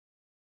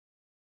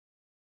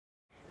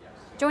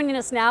Joining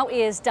us now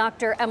is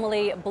Dr.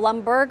 Emily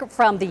Blumberg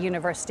from the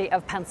University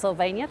of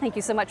Pennsylvania. Thank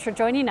you so much for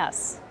joining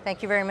us.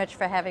 Thank you very much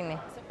for having me.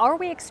 Are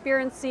we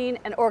experiencing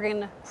an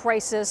organ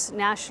crisis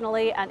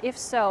nationally? And if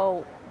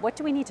so, what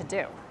do we need to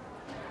do?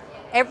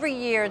 Every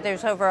year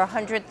there's over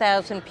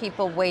 100,000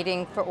 people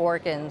waiting for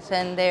organs,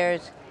 and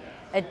there's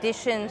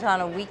additions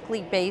on a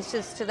weekly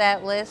basis to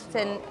that list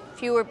and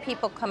fewer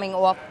people coming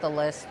off the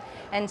list.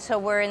 And so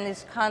we're in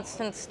this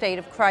constant state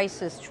of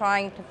crisis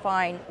trying to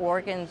find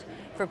organs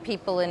for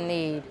people in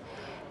need.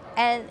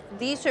 And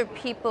these are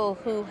people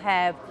who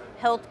have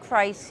health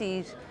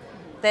crises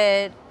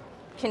that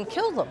can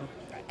kill them.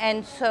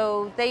 And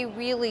so they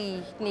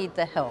really need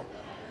the help.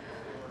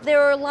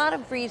 There are a lot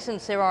of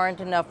reasons there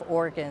aren't enough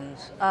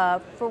organs.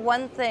 For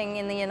one thing,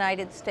 in the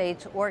United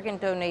States, organ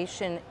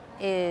donation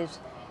is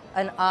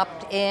an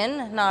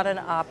opt-in, not an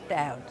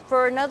opt-out.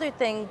 For another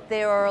thing,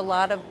 there are a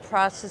lot of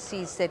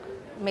processes that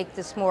make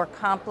this more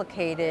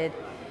complicated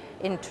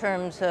in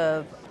terms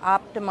of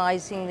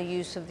optimizing the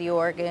use of the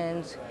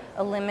organs,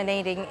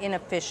 eliminating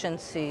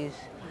inefficiencies.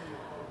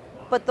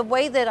 But the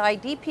way that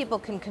ID people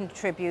can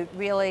contribute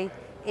really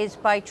is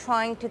by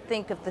trying to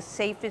think of the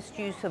safest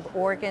use of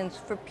organs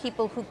for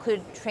people who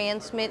could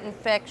transmit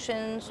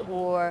infections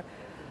or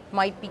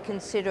might be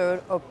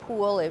considered a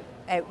pool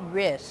at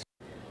risk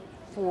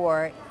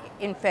for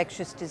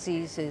infectious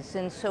diseases.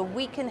 And so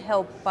we can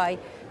help by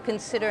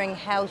considering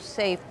how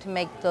safe to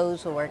make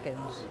those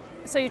organs.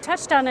 So you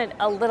touched on it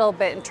a little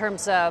bit in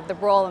terms of the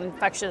role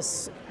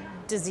infectious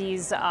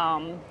disease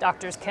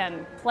doctors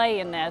can play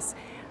in this.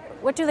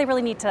 What do they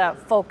really need to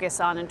focus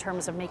on in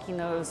terms of making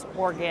those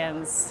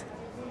organs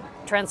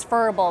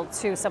transferable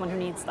to someone who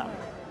needs them?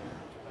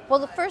 Well,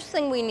 the first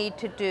thing we need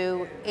to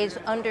do is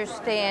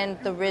understand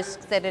the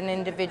risks that an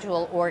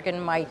individual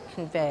organ might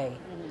convey.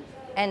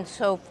 And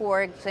so,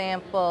 for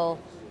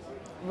example,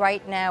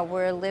 right now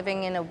we're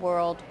living in a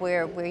world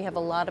where we have a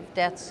lot of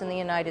deaths in the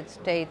United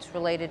States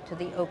related to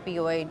the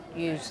opioid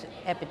use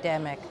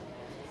epidemic.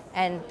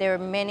 And there are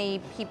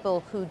many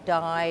people who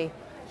die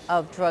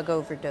of drug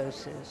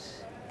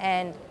overdoses.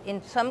 And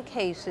in some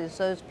cases,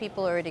 those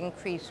people are at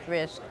increased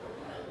risk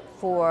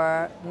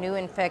for new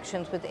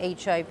infections with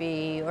HIV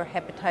or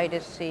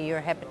hepatitis C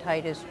or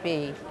hepatitis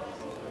B.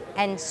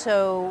 And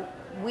so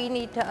we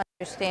need to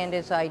understand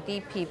as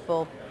ID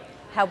people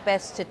how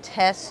best to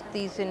test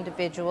these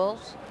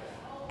individuals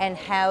and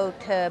how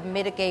to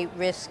mitigate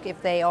risk if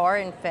they are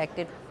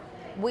infected.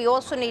 We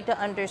also need to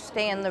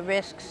understand the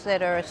risks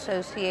that are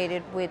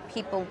associated with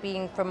people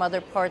being from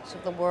other parts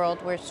of the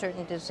world where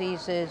certain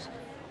diseases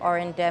are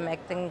endemic,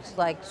 things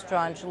like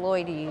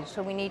strongyloides.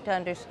 So we need to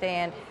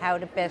understand how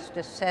to best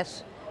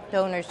assess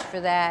donors for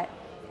that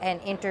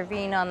and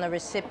intervene on the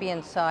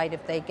recipient side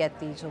if they get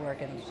these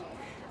organs.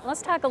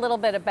 Let's talk a little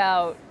bit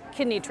about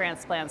kidney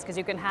transplants, because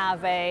you can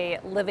have a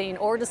living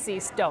or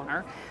deceased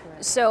donor.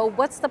 So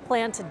what's the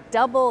plan to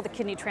double the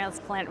kidney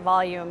transplant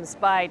volumes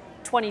by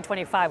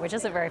 2025, which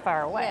isn't very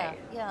far away?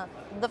 Yeah.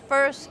 The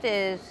first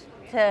is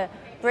to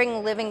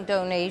bring living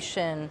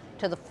donation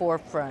to the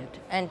forefront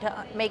and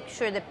to make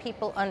sure that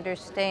people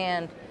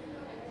understand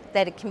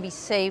that it can be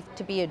safe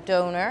to be a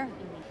donor.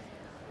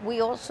 We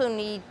also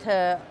need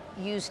to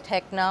use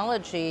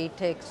technology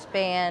to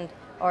expand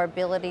our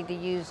ability to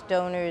use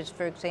donors.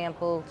 For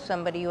example,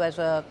 somebody who has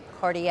a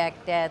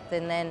cardiac death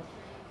and then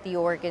the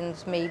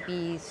organs may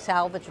be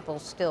salvageable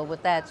still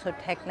with that, so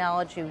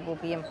technology will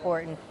be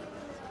important.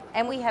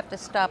 And we have to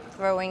stop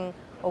throwing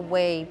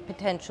away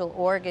potential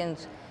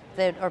organs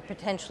that are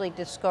potentially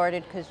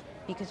discarded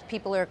because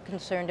people are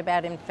concerned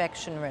about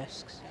infection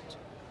risks.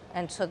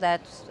 And so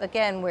that's,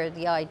 again, where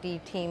the ID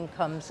team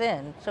comes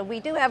in. So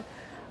we do have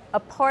a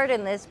part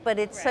in this, but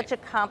it's such a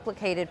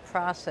complicated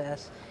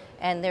process,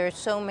 and there are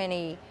so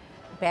many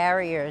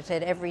barriers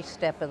at every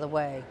step of the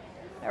way.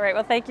 All right,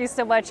 well, thank you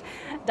so much,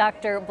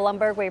 Dr.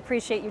 Blumberg. We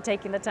appreciate you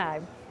taking the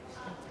time.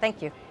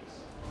 Thank you.